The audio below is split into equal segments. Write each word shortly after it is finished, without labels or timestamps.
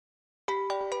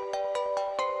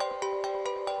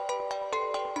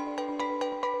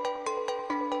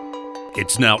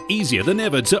It's now easier than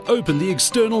ever to open the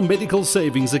external medical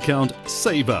savings account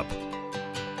SaveUp.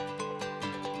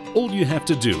 All you have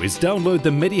to do is download the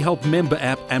Medihelp member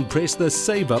app and press the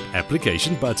SaveUp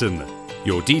application button.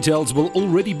 Your details will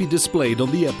already be displayed on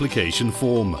the application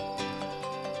form.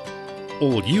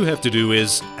 All you have to do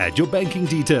is add your banking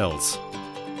details.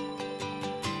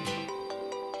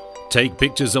 Take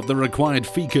pictures of the required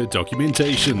FICA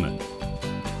documentation.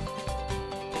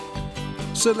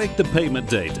 Select the payment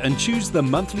date and choose the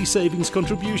monthly savings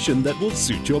contribution that will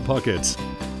suit your pocket.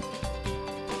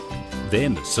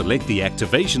 Then select the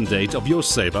activation date of your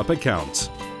SaveUp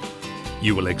account.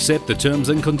 You will accept the terms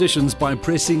and conditions by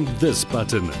pressing this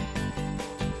button.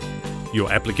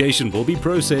 Your application will be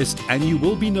processed and you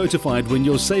will be notified when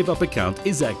your SaveUp account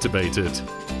is activated.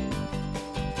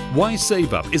 Why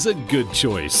SaveUp is a good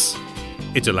choice?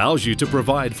 It allows you to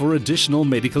provide for additional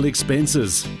medical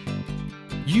expenses.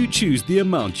 You choose the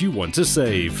amount you want to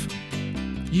save.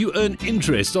 You earn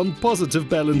interest on positive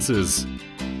balances.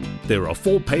 There are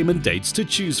 4 payment dates to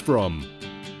choose from.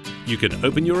 You can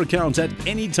open your account at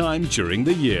any time during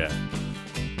the year.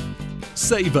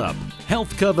 SaveUp.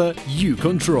 Health cover you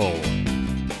control.